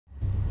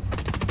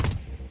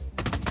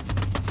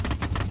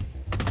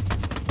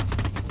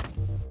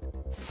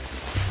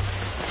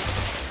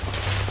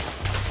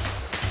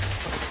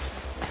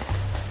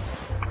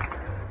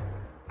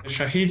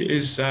Shahed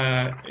is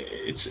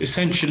it's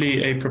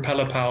essentially a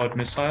propeller-powered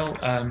missile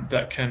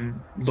that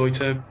can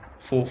loiter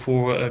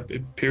for a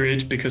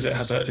period because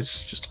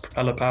it's just a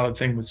propeller-powered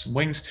thing with some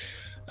wings.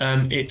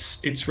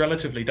 It's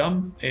relatively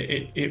dumb.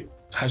 It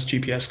has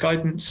GPS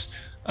guidance.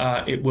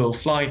 It will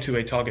fly to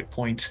a target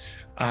point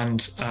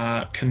and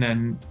can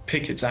then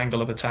pick its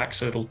angle of attack,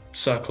 so it'll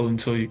circle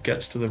until it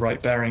gets to the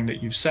right bearing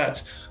that you've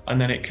set,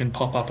 and then it can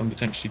pop up and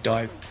potentially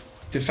dive.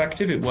 It's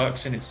effective, it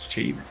works, and it's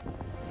cheap.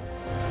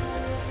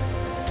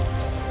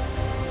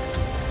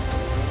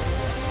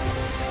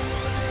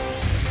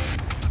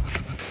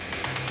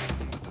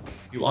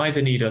 You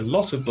either need a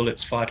lot of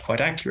bullets fired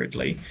quite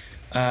accurately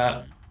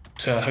to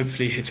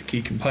hopefully hit a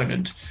key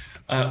component,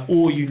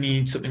 or you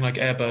need something like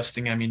air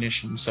bursting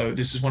ammunition. So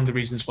this is one of the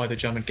reasons why the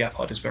German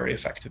Gepard is very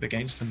effective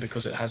against them,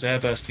 because it has air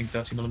bursting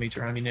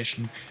 30mm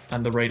ammunition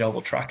and the radar will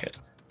track it.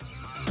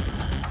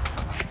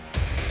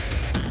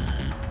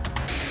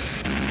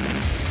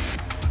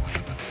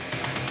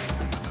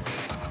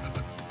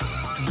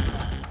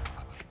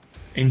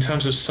 In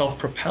terms of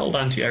self-propelled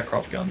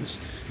anti-aircraft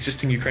guns,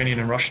 existing Ukrainian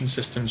and Russian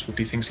systems would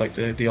be things like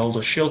the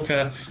older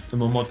Shilka, the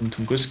more modern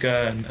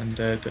Tunguska, and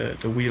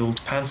the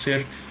wheeled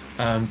Panzer.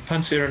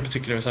 Panzer in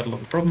particular has had a lot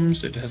of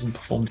problems. It hasn't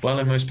performed well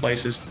in most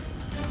places.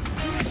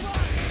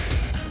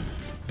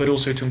 But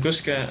also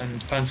Tunguska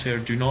and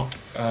Panzer do not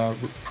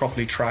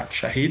properly track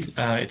Shahed.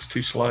 It's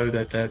too slow.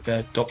 Their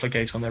Doppler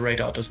gate on their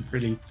radar doesn't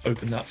really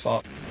open that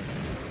far.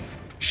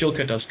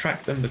 Shilka does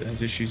track them, but it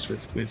has issues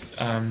with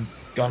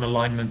gun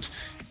alignment.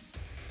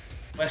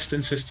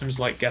 Western systems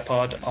like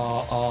Gepard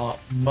are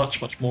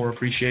much more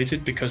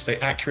appreciated because they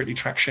accurately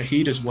track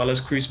Shahed as well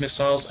as cruise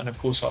missiles, and of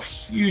course are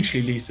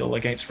hugely lethal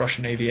against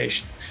Russian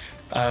aviation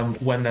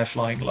when they're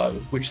flying low,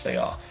 which they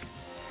are.